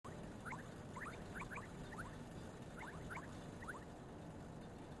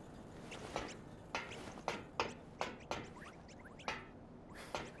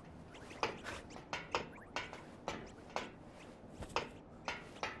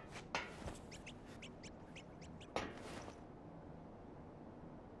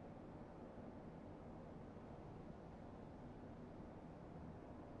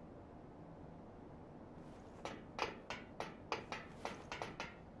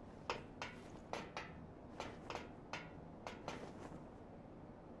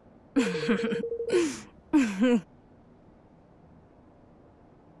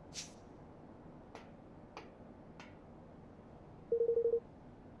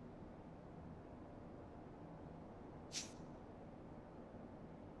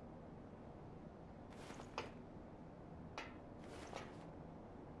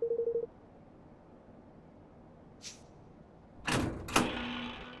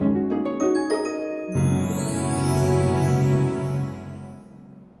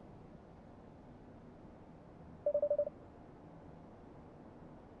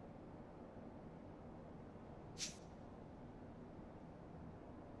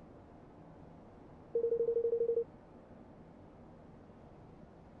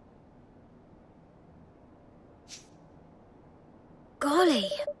Golly.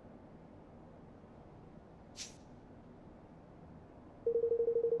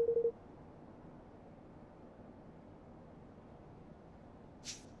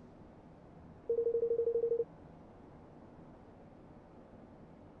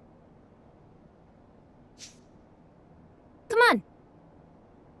 Come on.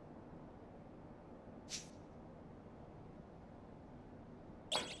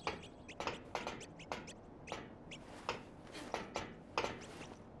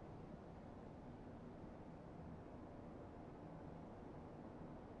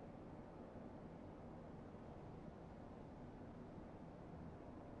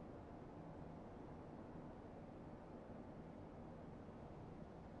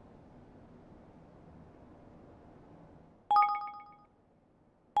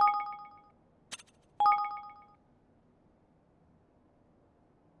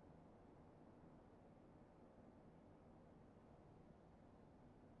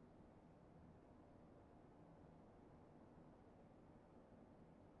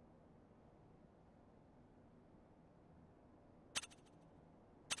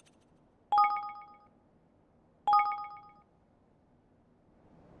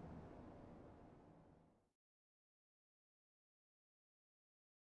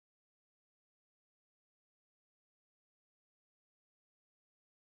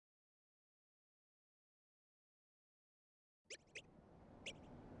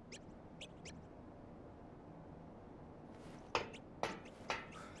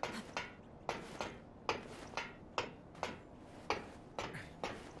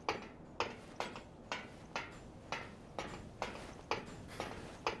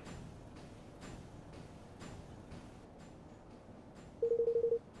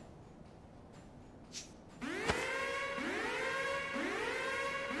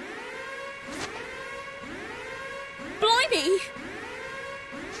 Blimey!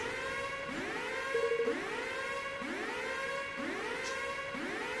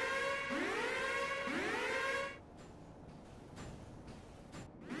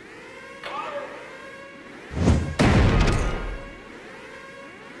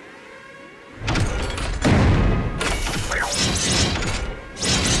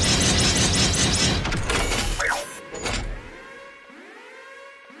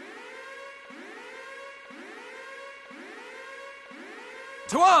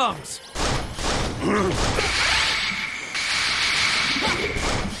 To arms!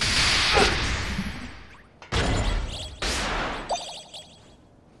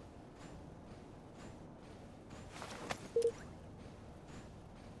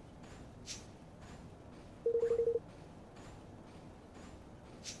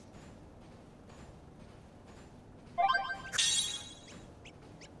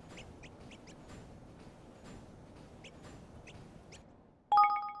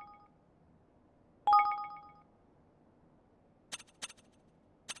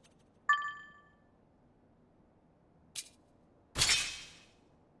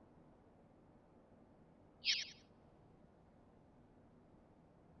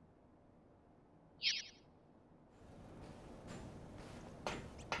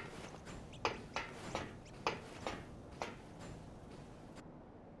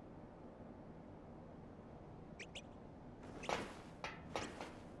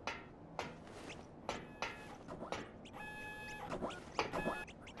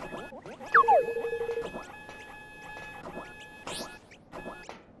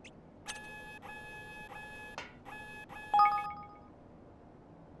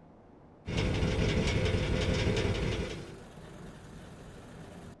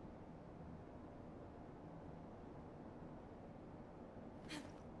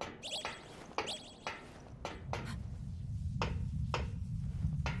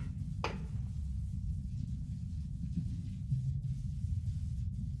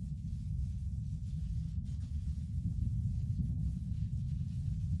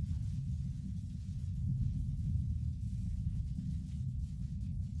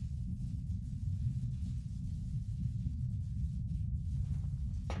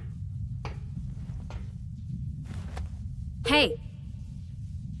 Hey.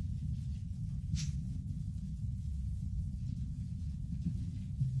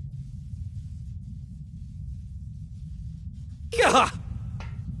 Gah!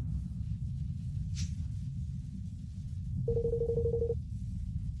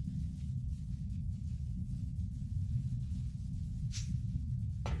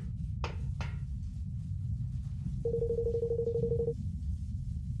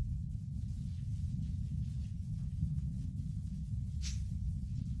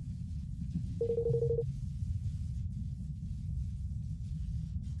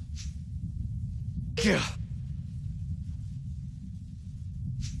 Gah!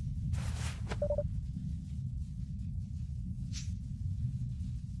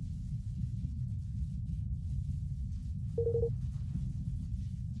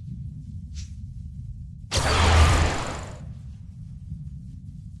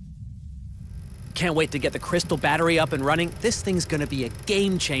 Can't wait to get the crystal battery up and running. This thing's gonna be a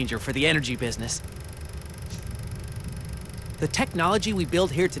game changer for the energy business. The technology we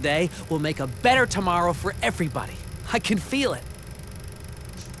build here today will make a better tomorrow for everybody. I can feel it.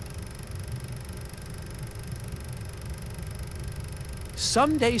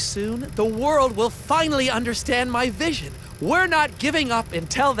 Someday soon, the world will finally understand my vision. We're not giving up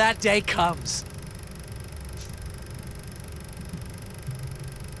until that day comes.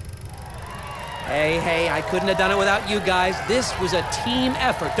 Hey, I couldn't have done it without you guys. This was a team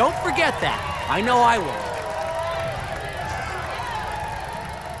effort. Don't forget that. I know I will.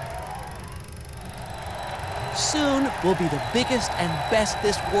 Soon, we'll be the biggest and best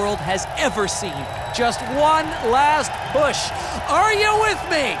this world has ever seen. Just one last push. Are you with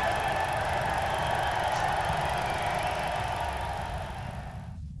me?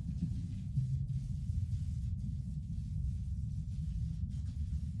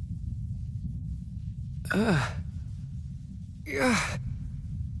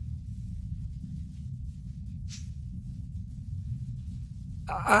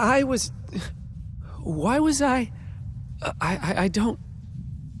 Why was I don't...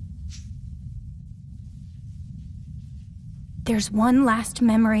 There's one last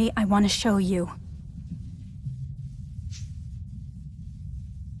memory I want to show you.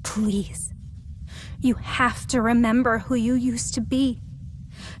 Please. You have to remember who you used to be.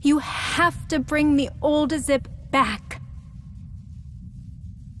 You have to bring the old Zip back.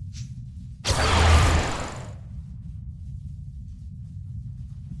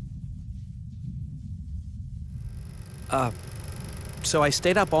 So I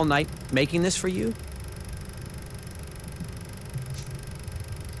stayed up all night making this for you?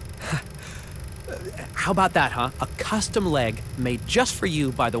 How about that, huh? A custom leg made just for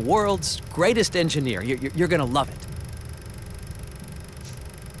you by the world's greatest engineer. You're gonna love it.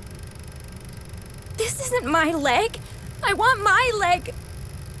 This isn't my leg. I want my leg.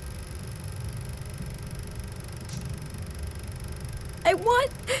 I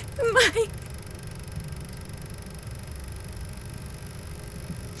want my...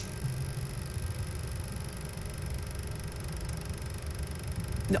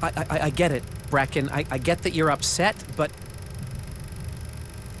 No, I get it, Bracken. I get that you're upset, but...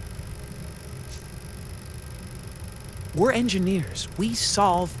 We're engineers. We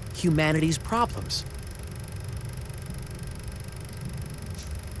solve humanity's problems.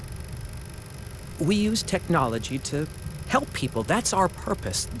 We use technology to help people. That's our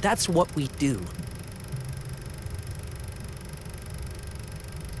purpose. That's what we do.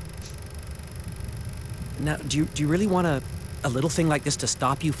 Now, do you really want a little thing like this to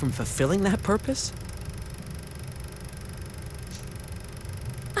stop you from fulfilling that purpose?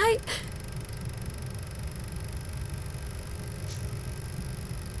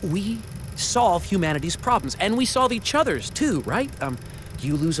 We solve humanity's problems, and we solve each other's too, right?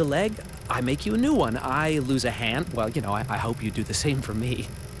 You lose a leg, I make you a new one. I lose a hand, well, you know, I hope you do the same for me.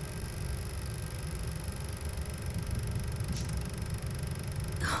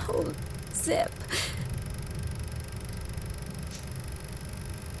 Oh, Zip.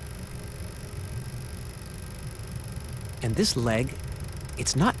 And this leg,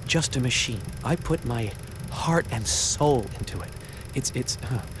 it's not just a machine. I put my heart and soul into it.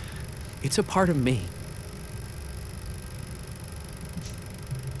 It's a part of me.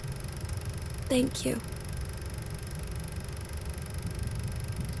 Thank you.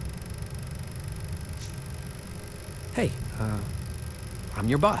 Hey, I'm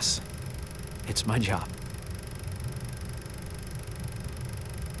your boss. It's my job.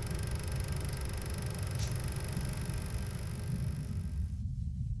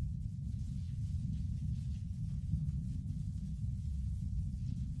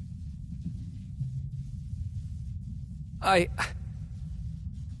 I...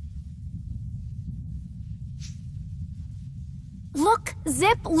 Look,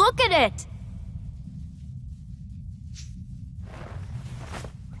 Zip, look at it!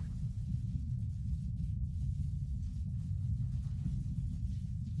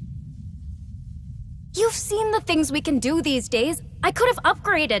 You've seen the things we can do these days. I could have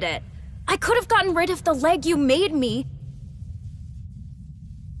upgraded it. I could have gotten rid of the leg you made me.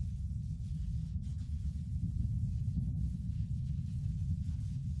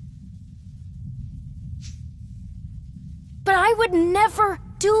 But I would never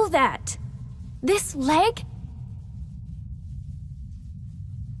do that. This leg?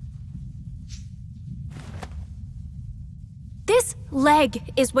 This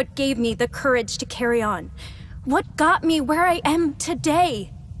leg is what gave me the courage to carry on. What got me where I am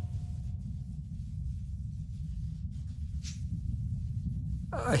today.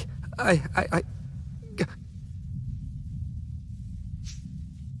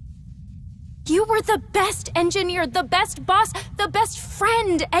 You were the best engineer, the best boss, the best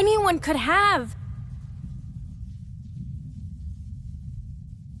friend anyone could have.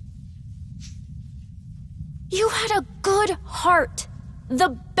 You had a good heart. The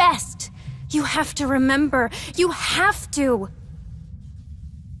best. You have to remember. You have to.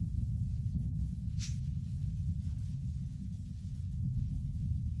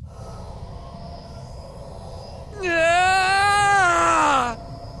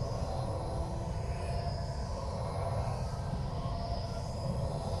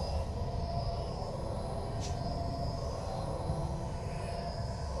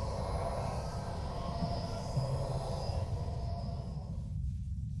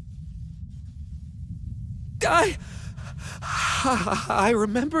 I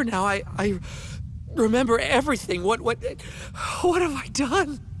remember now. I remember everything. What have I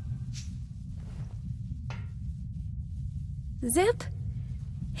done? Zip?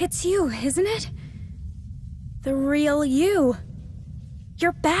 It's you, isn't it? The real you.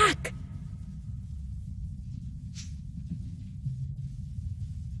 You're back.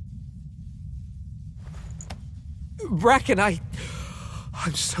 Bracken,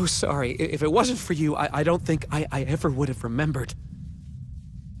 I'm so sorry. If it wasn't for you, I don't think I ever would have remembered.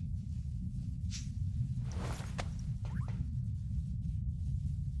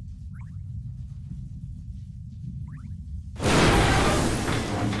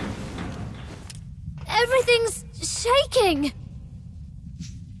 Everything's shaking.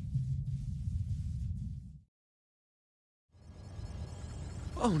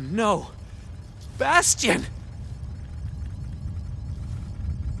 Oh no! Bastion!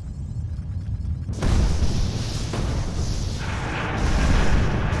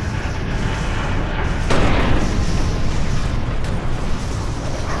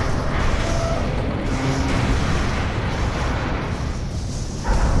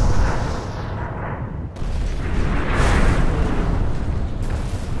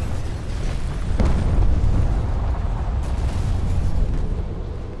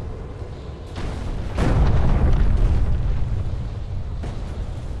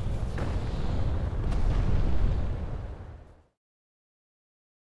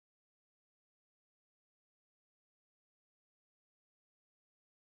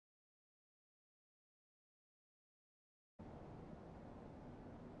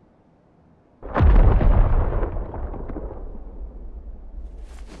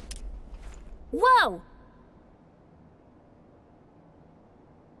 Whoa!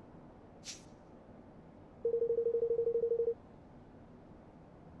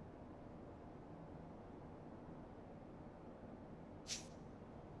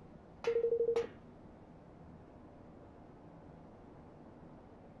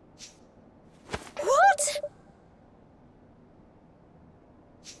 What?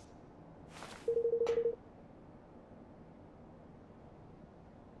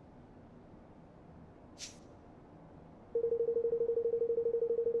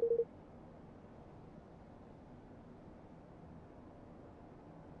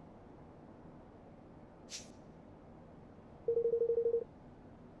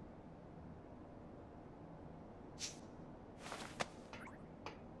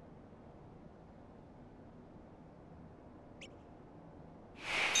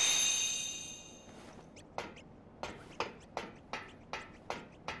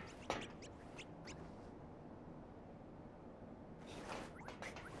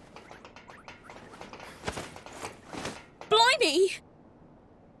 Blimey!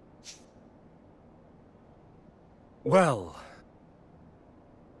 Well...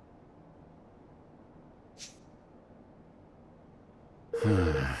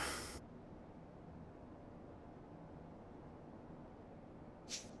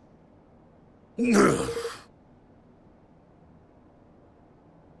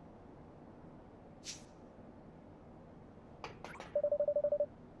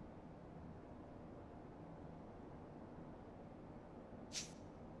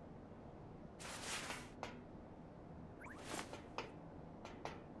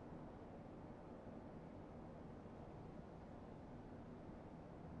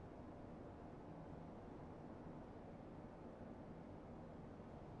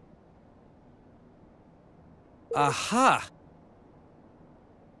 Aha!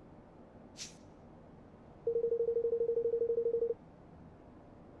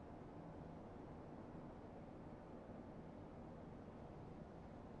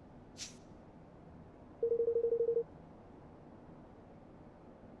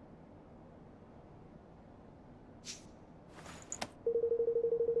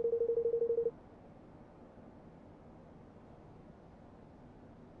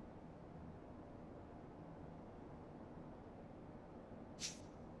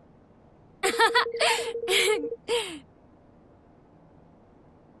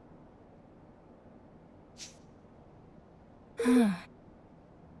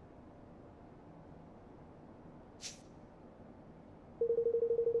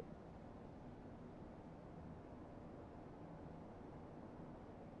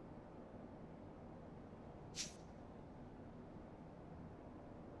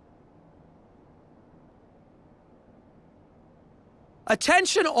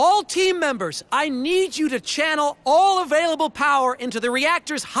 Attention all team members! I need you to channel all available power into the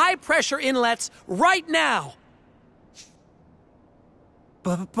reactor's high-pressure inlets right now!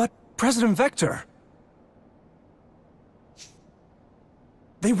 But President Vector...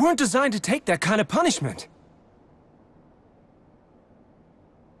 They weren't designed to take that kind of punishment.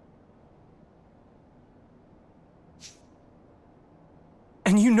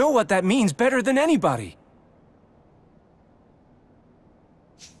 And you know what that means better than anybody.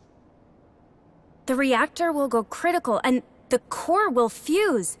 The reactor will go critical, and the core will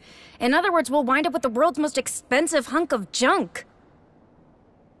fuse. In other words, we'll wind up with the world's most expensive hunk of junk.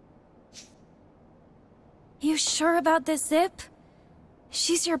 You sure about this, Zip?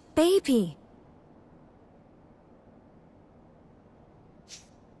 She's your baby.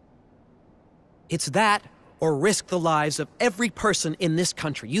 It's that, or risk the lives of every person in this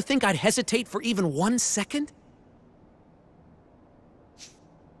country. You think I'd hesitate for even 1 second?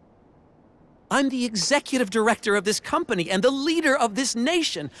 I'm the executive director of this company and the leader of this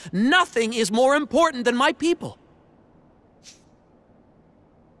nation. Nothing is more important than my people.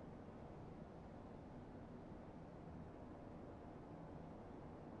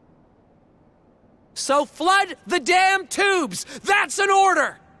 So flood the damn tubes! That's an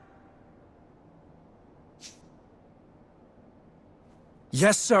order!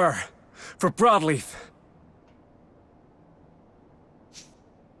 Yes, sir. For Broadleaf.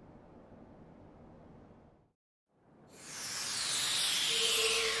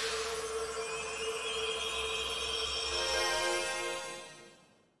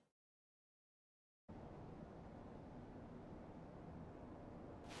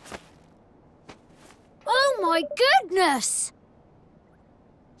 Oh my goodness!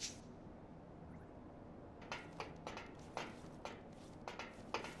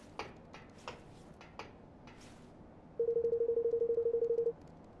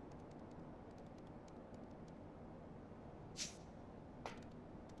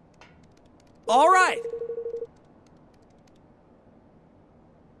 All right.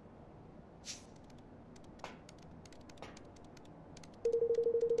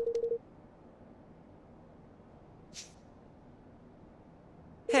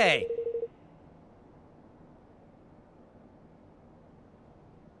 Hey.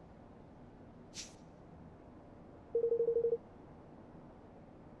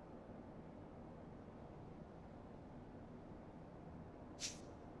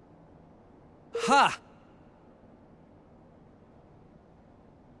 Ha!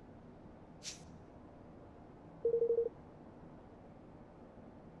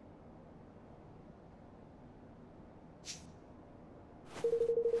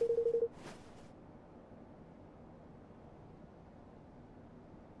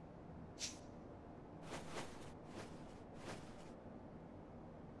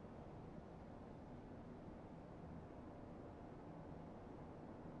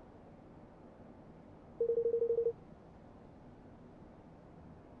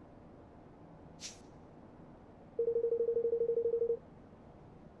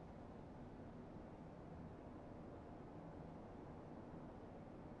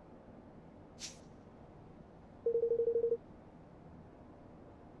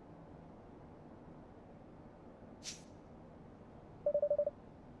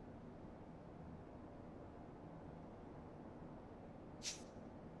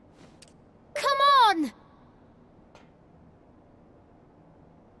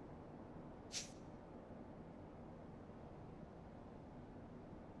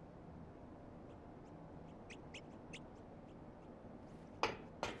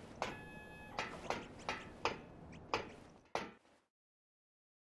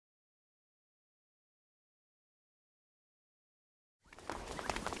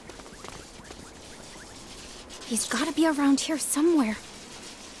 He's gotta be around here somewhere.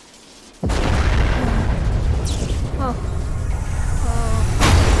 Oh.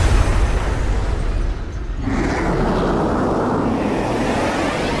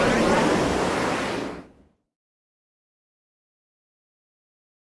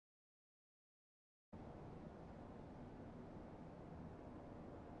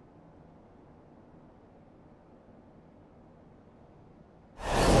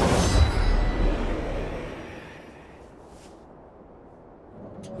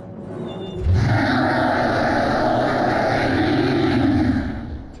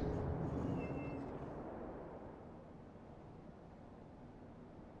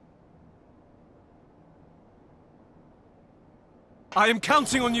 I am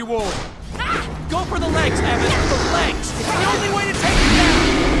counting on you all! Ah! Go for the legs, Evan! The legs! It's the only way to take him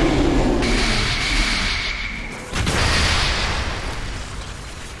down!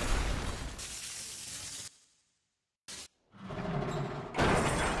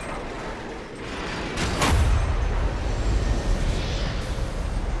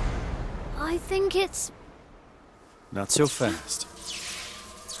 I think it's... Not so fast.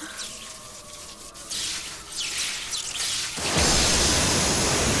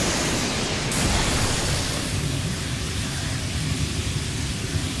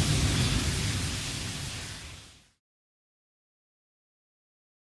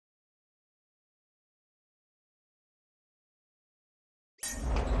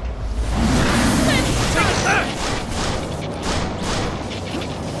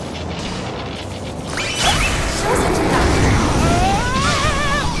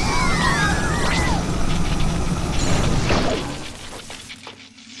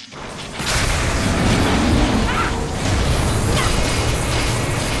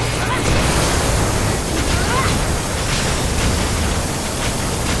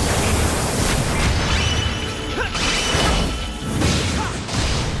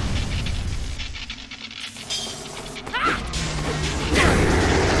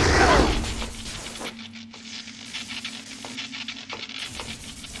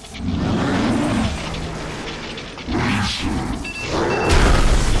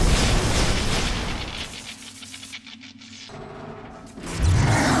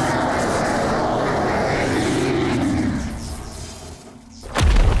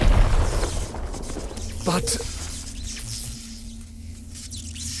 But...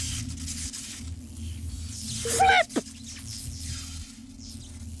 Flip!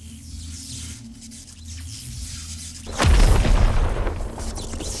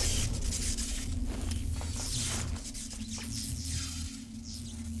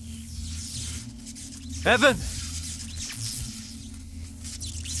 Evan!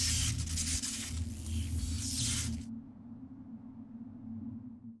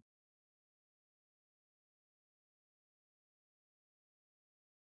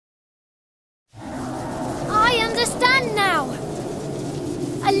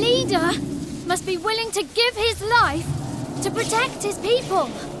 A leader must be willing to give his life to protect his people.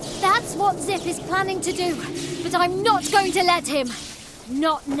 That's what Zip is planning to do. But I'm not going to let him.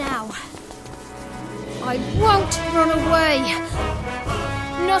 Not now. I won't run away.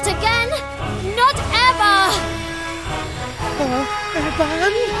 Not again. Not ever.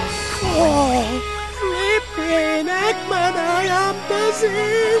 Evan? Flippin' Ekman, I am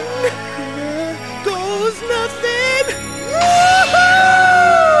buzzing. Here goes nothing. Woohoo!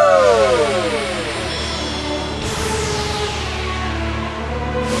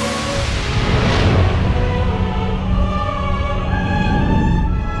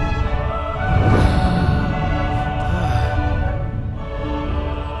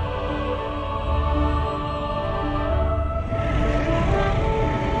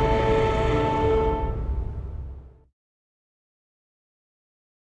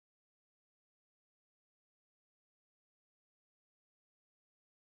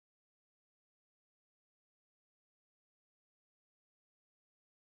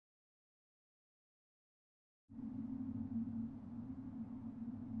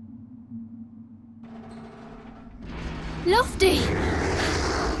 Lofty!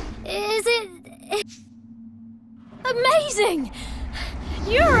 Is it... Amazing!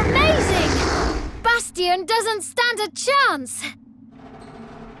 You're amazing! Bastion doesn't stand a chance!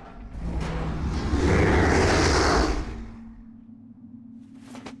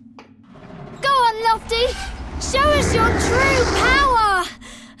 Go on, Lofty! Show us your true power!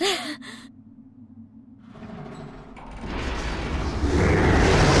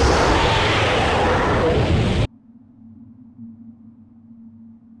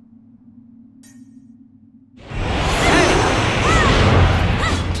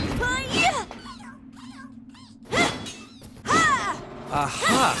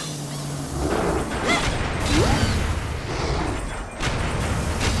 Aha!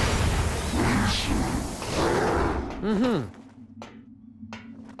 Mm-hmm.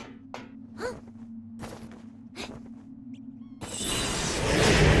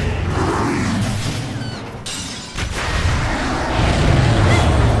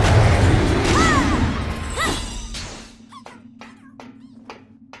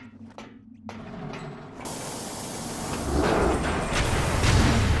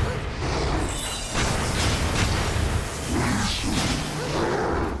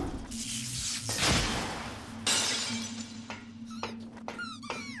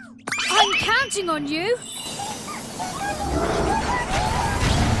 I'm counting on you.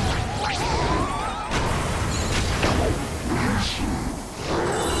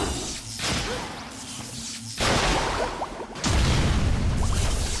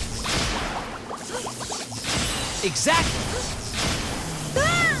 Exactly!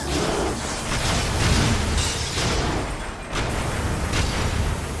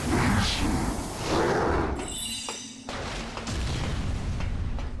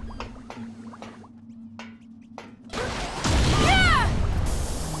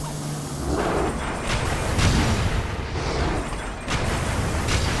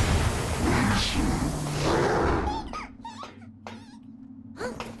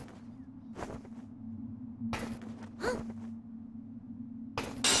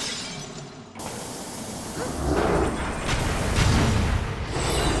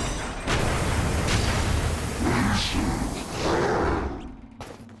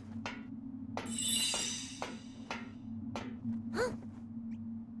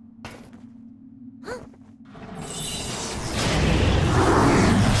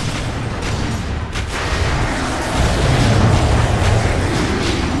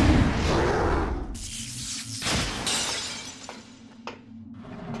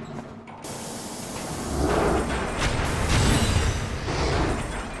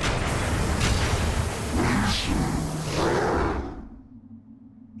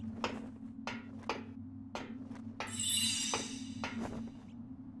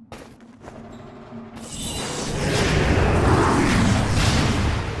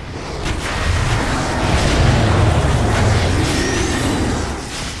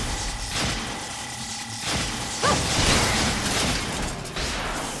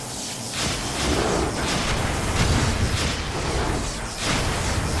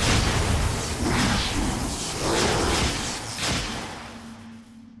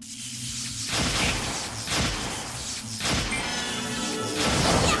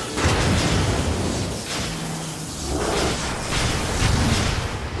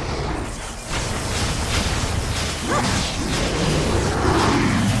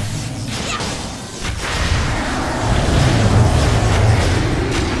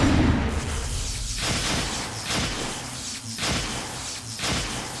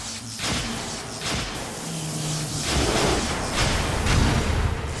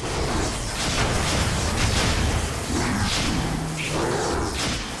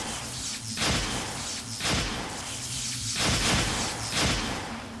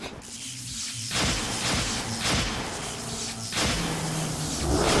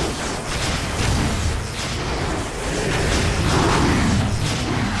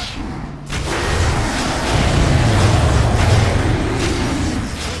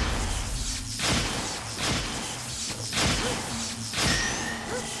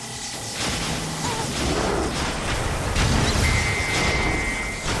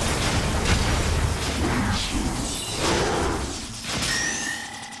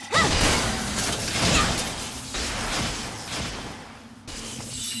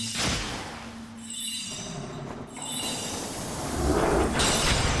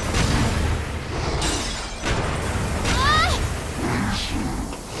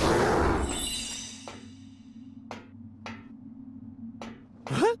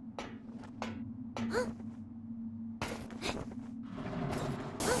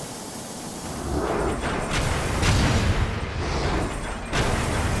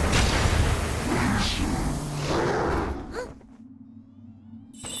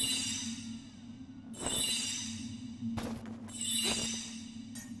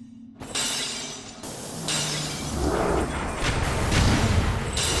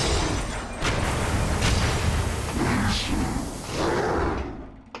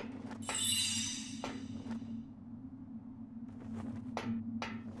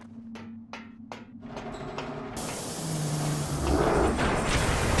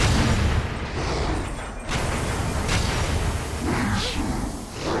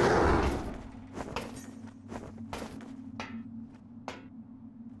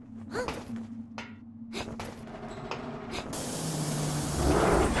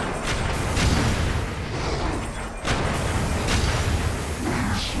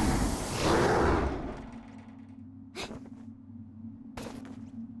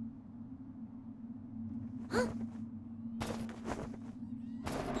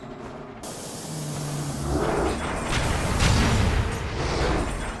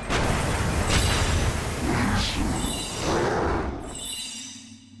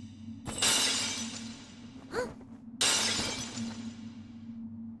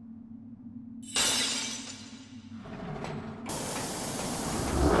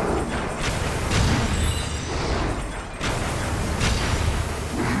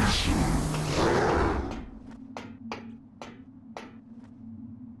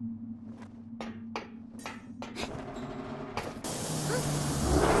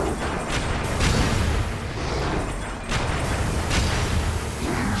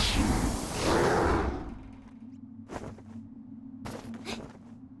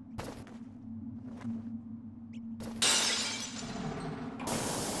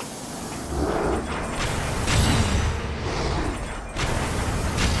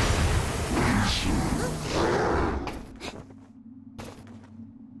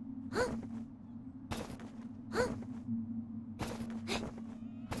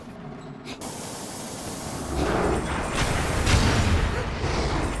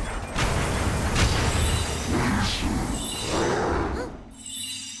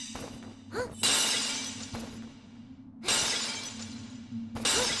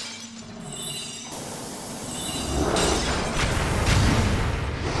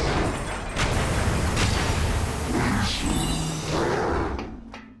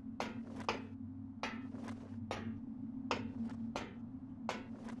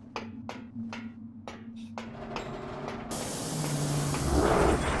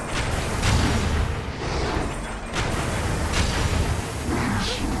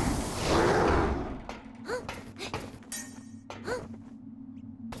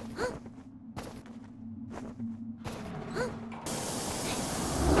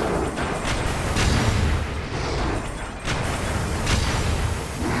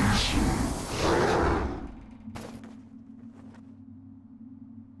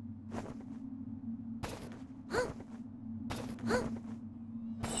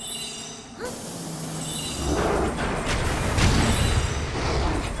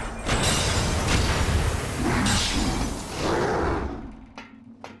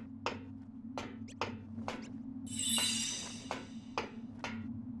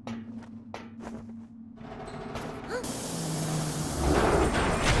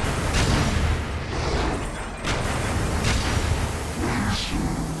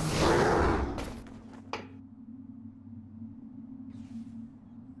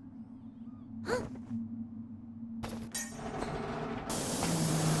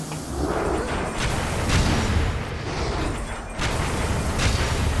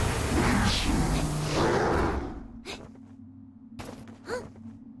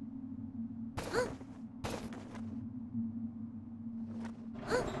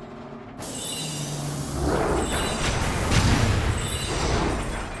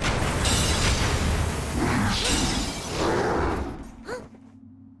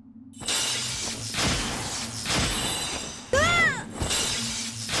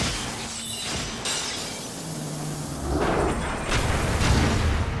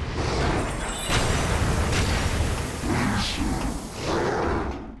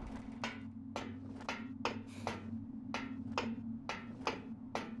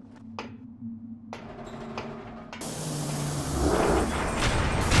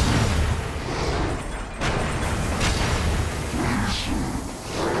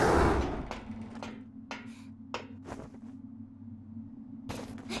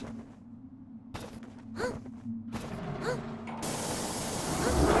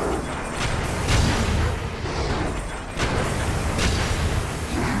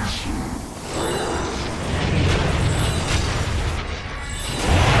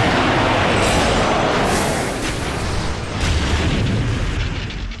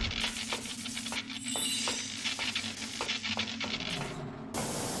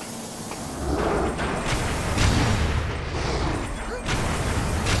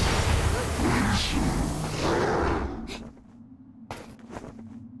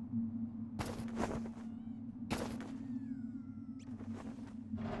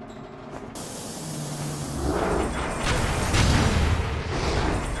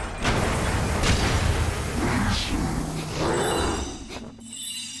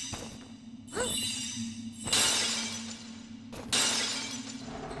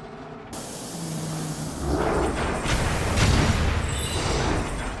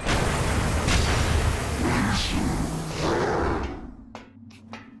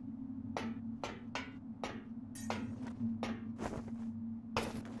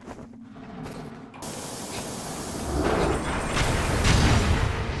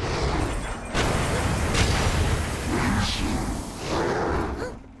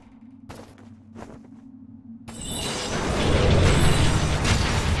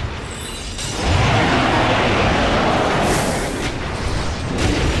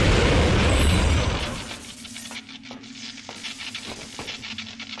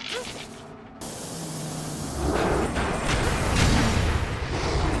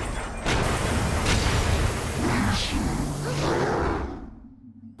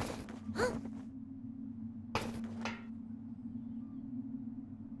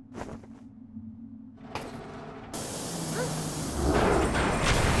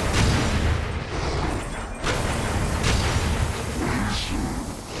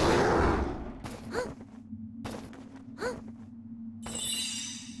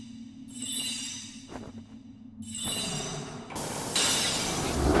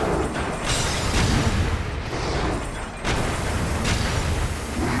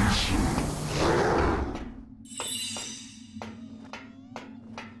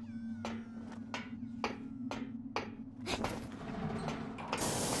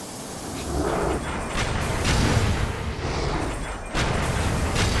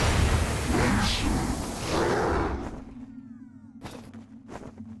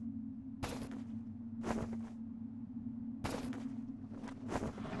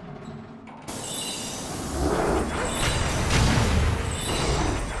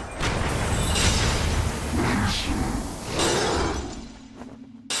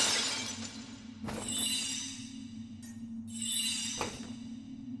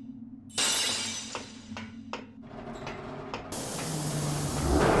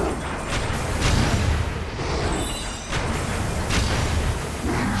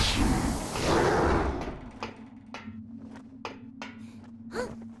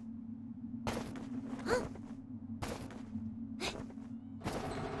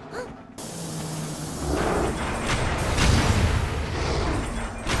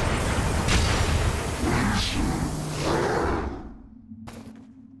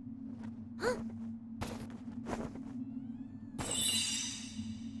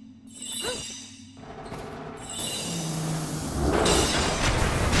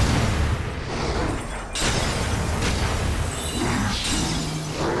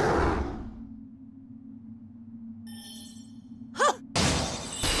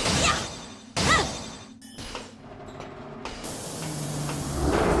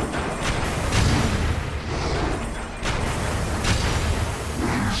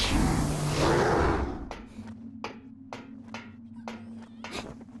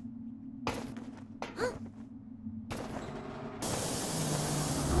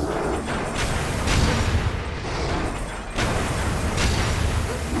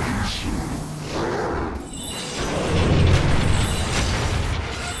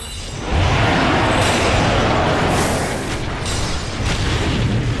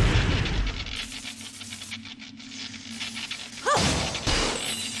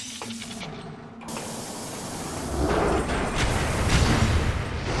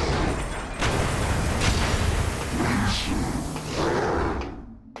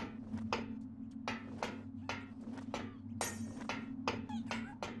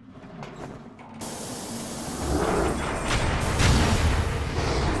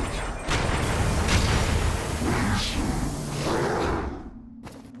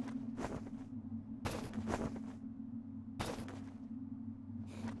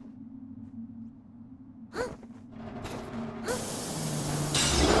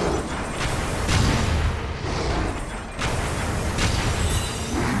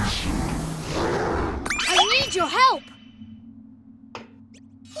 Your help!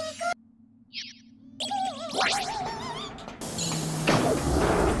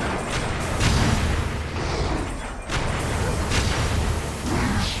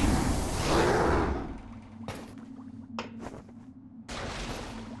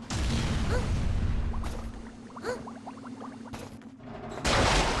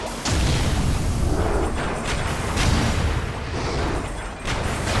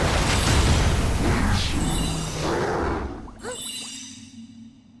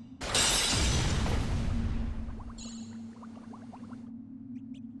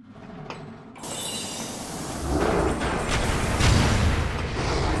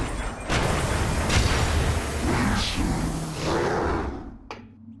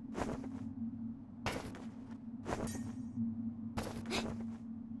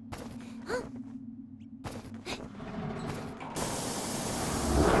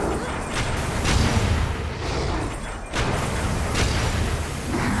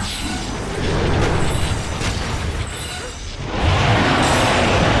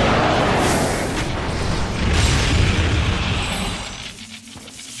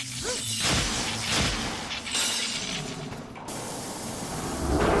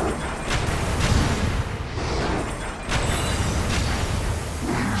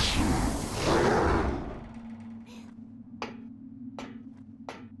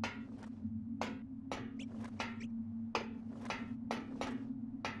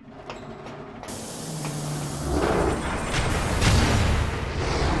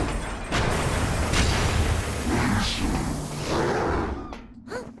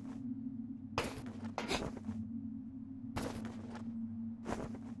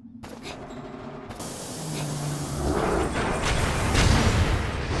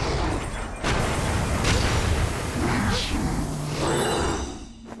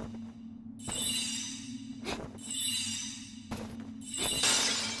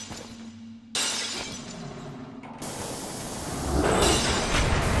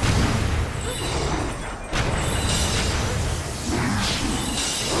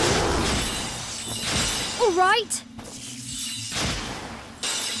 Right?